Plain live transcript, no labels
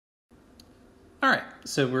All right,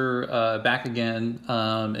 so we're back again,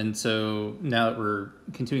 and so now that we're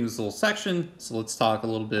continuing this little section, so let's talk a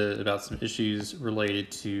little bit about some issues related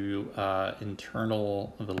to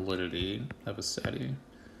internal validity of a study.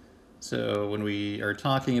 So when we are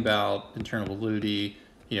talking about internal validity,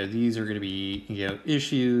 these are going to be,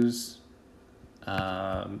 issues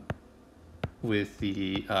with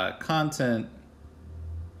the content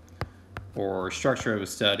or structure of a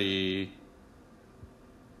study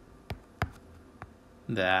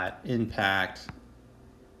that impact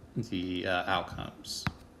the outcomes.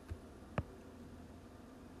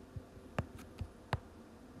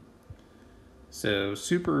 So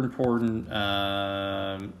super important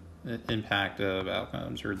impact of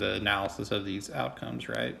outcomes, or the analysis of these outcomes,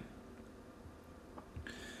 right?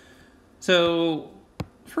 So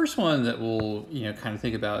first one that we'll kind of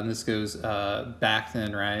think about, and this goes back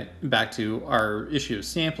then, right? Back to our issue of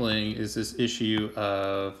sampling, is this issue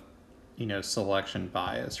of selection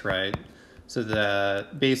bias, right? So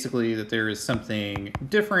that basically that there is something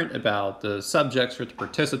different about the subjects or the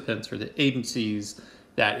participants or the agencies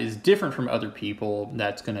that is different from other people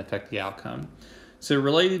that's going to affect the outcome. So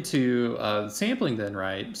related to sampling then,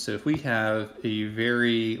 right? So if we have a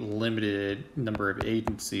very limited number of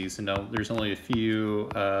agencies, and there's only a few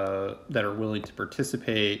that are willing to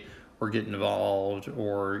participate or get involved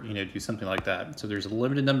or do something like that. So there's a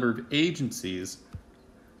limited number of agencies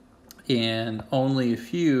and only a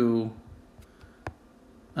few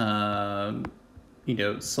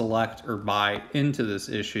select or buy into this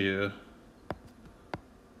issue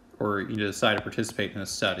or decide to participate in a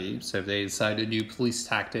study. So if they decide to do police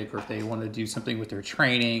tactic, or if they want to do something with their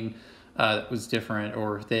training that was different,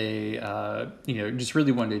 or if they just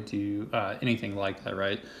really wanted to do anything like that,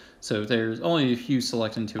 right? So if there's only a few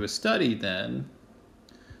select into a study, then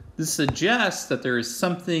this suggests that there is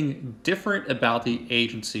something different about the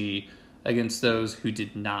agency against those who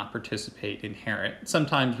did not participate inherent.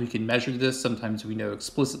 Sometimes we can measure this, sometimes we know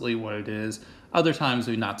explicitly what it is, other times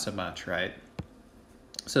we not so much, right?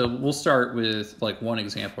 So we'll start with like one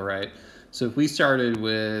example, right? So if we started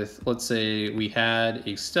with, let's say we had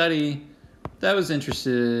a study that was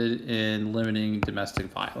interested in limiting domestic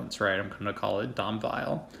violence, right? I'm going to call it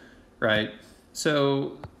DomVile, right?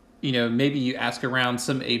 So maybe you ask around,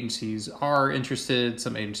 some agencies are interested,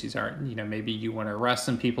 some agencies aren't. Maybe you want to arrest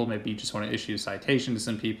some people, maybe you just want to issue a citation to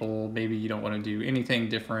some people, maybe you don't want to do anything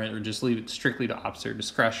different or just leave it strictly to officer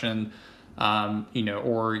discretion,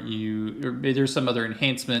 or there's some other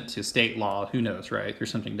enhancement to state law, who knows, right?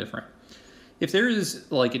 There's something different. If there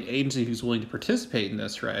is like an agency who's willing to participate in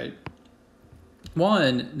this, right?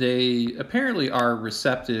 One, they apparently are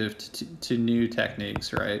receptive to new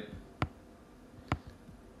techniques, right?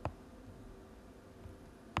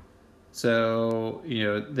 So,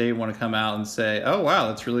 they want to come out and say, oh, wow,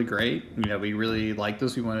 that's really great. We really like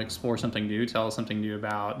this. We want to explore something new, tell us something new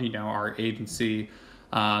about, our agency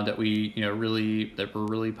that we're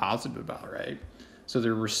really positive about, right? So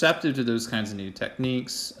they're receptive to those kinds of new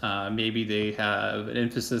techniques. Maybe they have an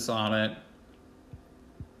emphasis on it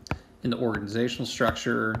in the organizational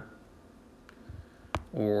structure,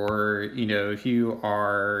 or, if you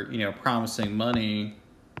are, promising money.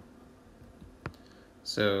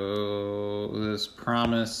 So this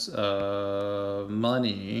promise of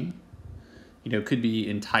money, could be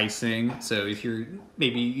enticing. So if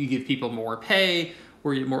maybe you give people more pay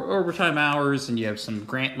or you get more overtime hours and you have some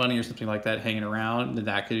grant money or something like that hanging around, then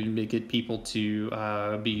that could get people to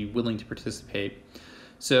be willing to participate.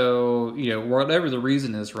 So, whatever the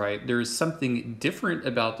reason is, right, there is something different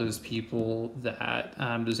about those people that,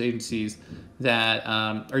 those agencies that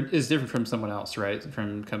is different from someone else, right,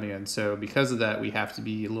 from coming in. So because of that, we have to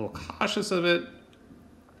be a little cautious of it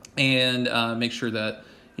and make sure that,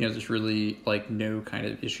 there's really like no kind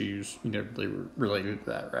of issues, related to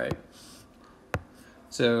that, right?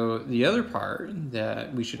 So the other part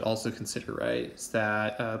that we should also consider, right, is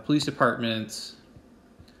that police departments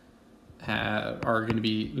are going to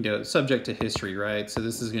be, subject to history, right? So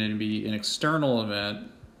this is going to be an external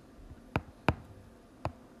event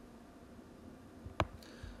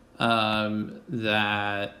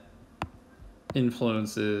that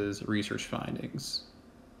influences research findings.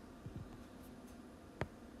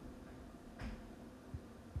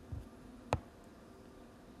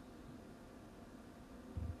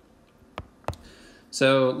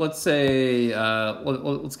 So let's say,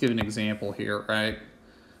 let's give an example here, right?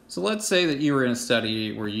 So let's say that you were in a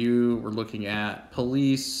study where you were looking at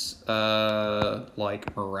police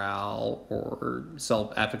like morale or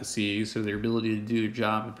self-efficacy, so their ability to do their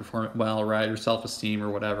job and perform it well, right, or self-esteem or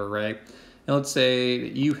whatever, right? And let's say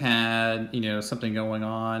that you had, something going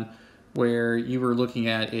on where you were looking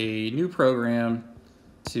at a new program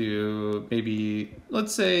to maybe,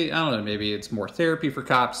 let's say, I don't know, maybe it's more therapy for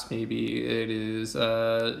cops, maybe it is,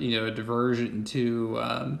 you know, a diversion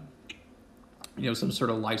to, you know, some sort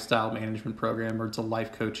of lifestyle management program, or it's a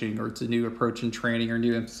life coaching, or it's a new approach in training or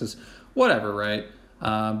new emphasis, whatever, right?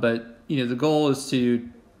 But, you know, the goal is to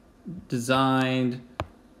design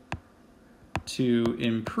to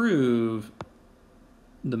improve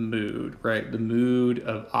the mood, right? The mood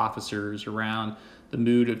of officers around the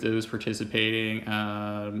mood of those participating,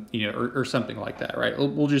 you know, or something like that, right?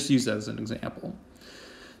 We'll just use that as an example.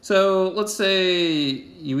 So let's say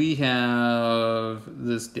we have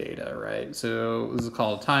this data, right? So this is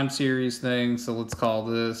called a time series thing. So let's call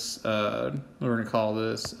this, we're going to call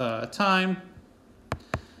this time.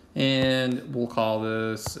 And we'll call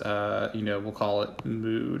this, you know, we'll call it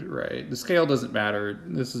mood, right? The scale doesn't matter.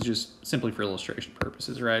 This is just simply for illustration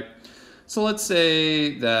purposes, right? So let's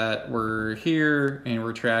say that we're here and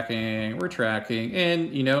we're tracking,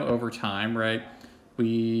 and, you know, over time, right?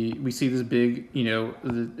 We see this big, you know,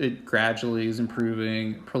 it gradually is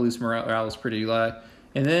improving. Police morale is pretty low.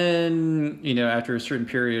 And then, you know, after a certain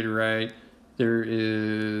period, right, there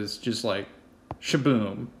is just like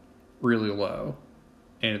shaboom, really low.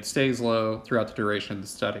 And it stays low throughout the duration of the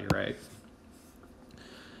study, right?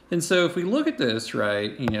 And so if we look at this,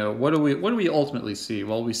 right, you know, what do we ultimately see?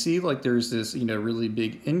 Well, we see like there's this, you know, really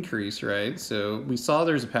big increase, right? So we saw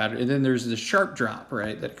there's a pattern, and then there's this sharp drop,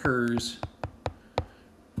 right, that occurs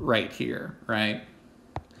right here, right?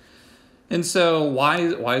 And so why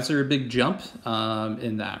is there a big jump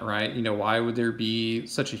in that, right? You know, why would there be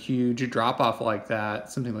such a huge drop off like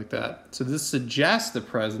that, something like that? So this suggests the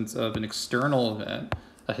presence of an external event,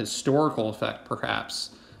 a historical effect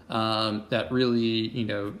perhaps, that really, you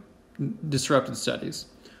know, disrupted studies.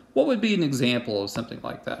 What would be an example of something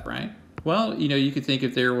like that, right? Well, you know, you could think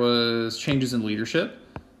if there was changes in leadership,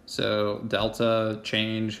 so delta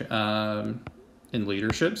change in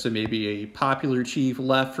leadership, so maybe a popular chief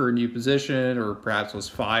left for a new position, or perhaps was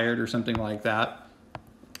fired or something like that.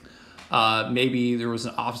 Maybe there was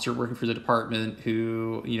an officer working for the department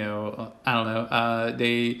who, you know, I don't know,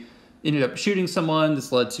 they ended up shooting someone.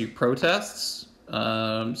 This led to protests.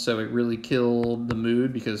 So it really killed the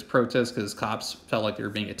mood because cops felt like they were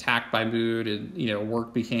being attacked by mood, and, you know,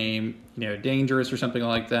 work became, you know, dangerous or something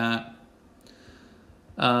like that.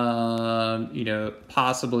 You know,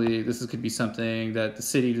 possibly this could be something that the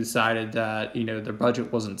city decided that, you know, their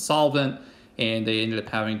budget wasn't solvent and they ended up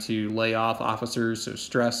having to lay off officers. So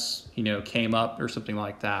stress, you know, came up or something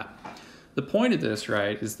like that. The point of this,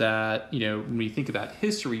 right, is that, you know, when we think about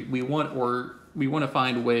history, we want to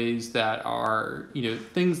find ways that are, you know,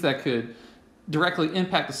 things that could directly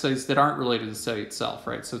impact the studies that aren't related to the study itself,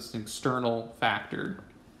 right? So it's an external factor.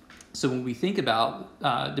 So when we think about,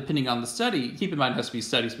 depending on the study, keep in mind it has to be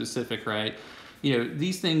study specific, right? You know,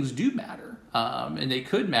 these things do matter, and they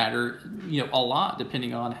could matter, you know, a lot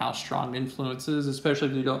depending on how strong influence is, especially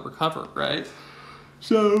if they don't recover, right?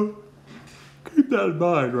 So keep that in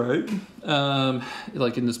mind, right?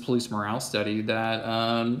 Like in this police morale study,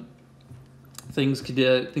 that things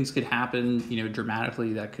could happen, you know,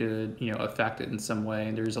 dramatically that could, you know, affect it in some way.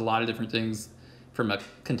 And there's a lot of different things from a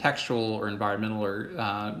contextual or environmental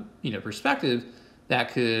or, you know, perspective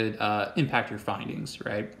that could impact your findings,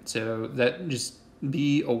 right? So that, just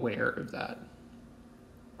be aware of that.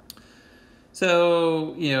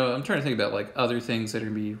 So, you know, I'm trying to think about like other things that are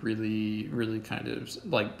going to be really, really kind of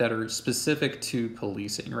like that are specific to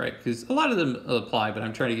policing, right? Because a lot of them apply, but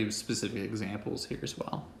I'm trying to give specific examples here as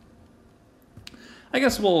well. I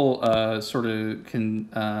guess we'll sort of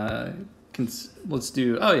let's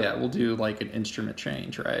do, we'll do like an instrument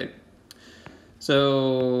change, right?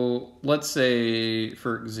 So let's say,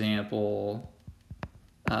 for example,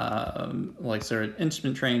 like sort of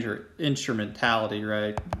instrument change or instrumentality,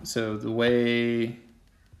 right? So the way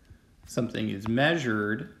something is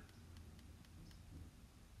measured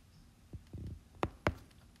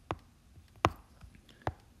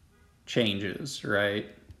changes, right?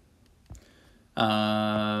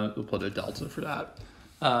 We'll put a delta for that.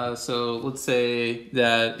 So let's say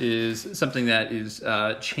that is something that is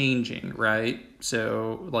changing, right?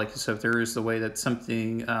 So if there is the way that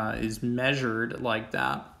something is measured like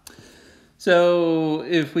that. So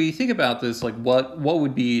if we think about this, like what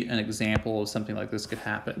would be an example of something like this could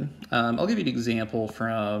happen? I'll give you an example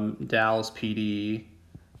from Dallas PD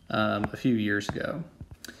a few years ago.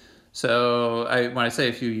 So when I say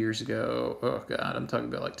a few years ago, oh God, I'm talking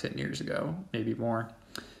about like 10 years ago, maybe more.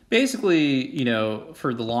 Basically, you know,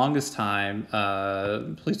 for the longest time,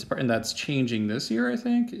 police department, and that's changing this year, I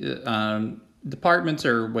think. departments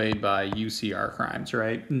are weighed by UCR crimes,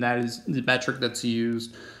 right? And that is the metric that's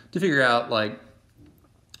used to figure out like,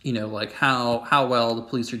 like how well the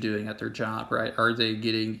police are doing at their job, right? Are they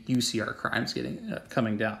getting UCR crimes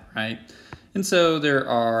coming down, right? And so there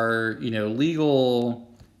are, legal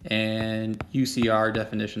and UCR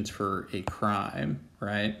definitions for a crime,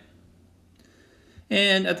 right?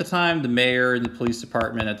 And at the time, the mayor and the police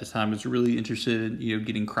department at the time was really interested in,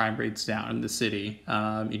 getting crime rates down in the city.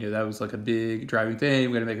 That was like a big driving thing.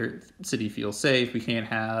 We're gonna make our city feel safe. We can't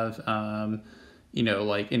have,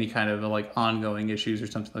 like any kind of like ongoing issues or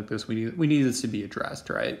something like this. We need this to be addressed,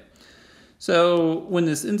 right? So when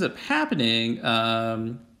this ends up happening,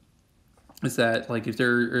 is that like if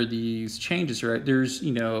there are these changes, right? There's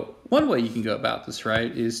one way you can go about this,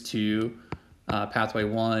 right? Is to pathway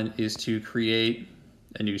one is to create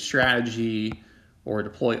a new strategy or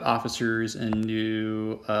deploy officers in a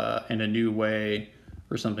new way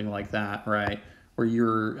or something like that, right? Where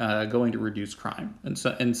you're going to reduce crime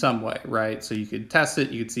in some way, right? So you could test it,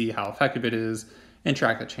 you could see how effective it is, and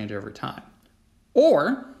track that change over time.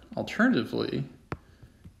 Or alternatively,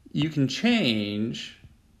 you can change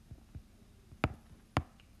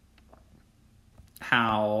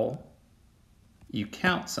how you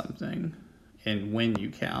count something and when you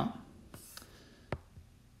count,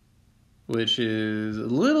 which is a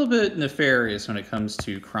little bit nefarious when it comes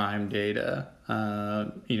to crime data,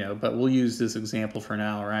 but we'll use this example for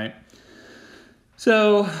now, right?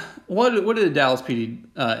 So what did the Dallas PD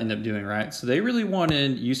end up doing, right? So they really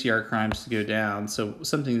wanted UCR crimes to go down. So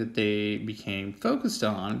something that they became focused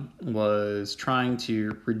on was trying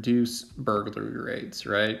to reduce burglary rates,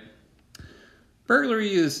 right?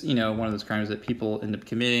 Burglary is, one of those crimes that people end up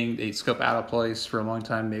committing. They scope out a place for a long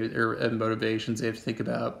time. Maybe there are motivations. They have to think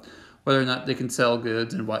about whether or not they can sell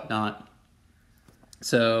goods and whatnot.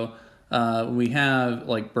 So we have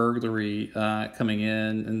like burglary coming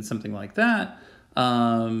in and something like that.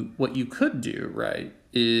 What you could do, right,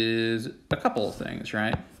 is a couple of things,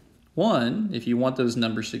 right? One, if you want those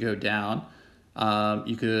numbers to go down,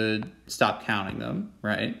 you could stop counting them,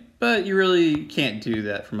 right? But you really can't do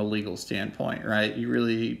that from a legal standpoint, right? You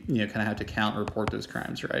really, kind of have to count and report those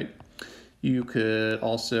crimes, right? You could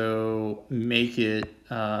also make it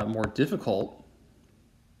more difficult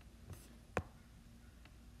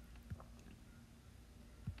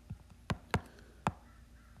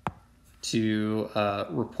to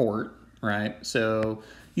report, right? So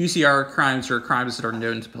UCR crimes are crimes that are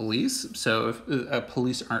known to police. So if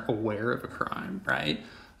police aren't aware of a crime, right,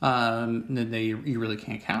 then you really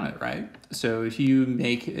can't count it, right? So if you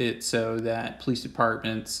make it so that police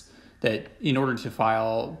departments, that in order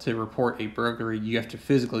to report a burglary, you have to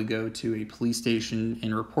physically go to a police station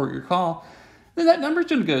and report your call, then that number's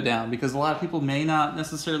going to go down because a lot of people may not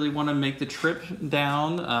necessarily want to make the trip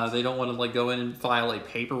down. They don't want to like go in and file a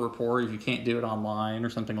paper report if you can't do it online or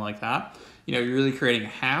something like that. You're really creating a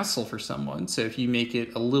hassle for someone. So if you make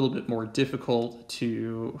it a little bit more difficult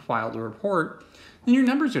to file the report, then your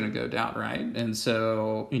number's going to go down, right? And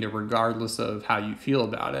so, regardless of how you feel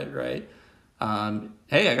about it, right?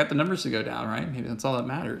 Hey, I got the numbers to go down, right? Maybe that's all that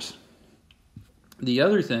matters. The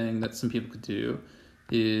other thing that some people could do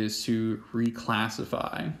is to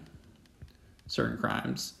reclassify certain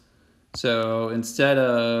crimes. So instead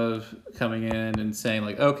of coming in and saying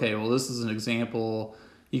like, okay, well, this is an example,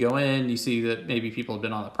 you go in, you see that maybe people have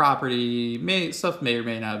been on the property, stuff may or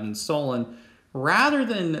may not have been stolen, rather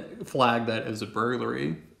than flag that as a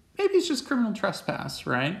burglary, maybe it's just criminal trespass,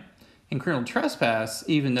 right? And criminal trespass,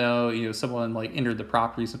 even though, someone like entered the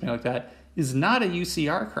property, something like that, is not a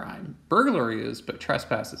UCR crime. Burglary is, but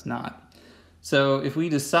trespass is not. So if we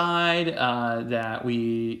decide that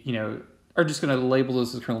we, are just going to label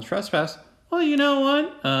this as criminal trespass, well, you know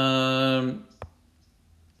what?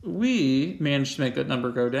 We managed to make that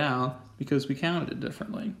number go down because we counted it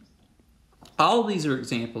differently. All of these are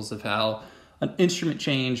examples of how an instrument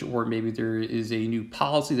change, or maybe there is a new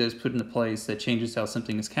policy that is put into place that changes how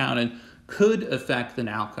something is counted, could affect an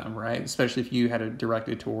outcome, right? Especially if you had it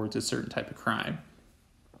directed towards a certain type of crime.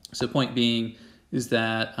 So point being is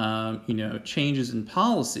that, changes in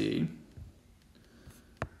policy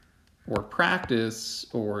or practice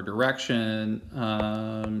or direction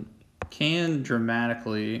can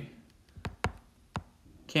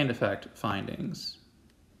affect findings,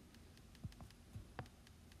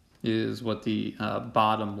 is what the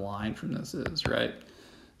bottom line from this is, right?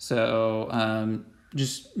 So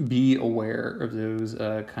just be aware of those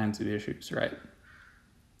kinds of issues, right?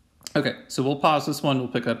 Okay, so we'll pause this one. We'll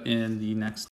pick up in the next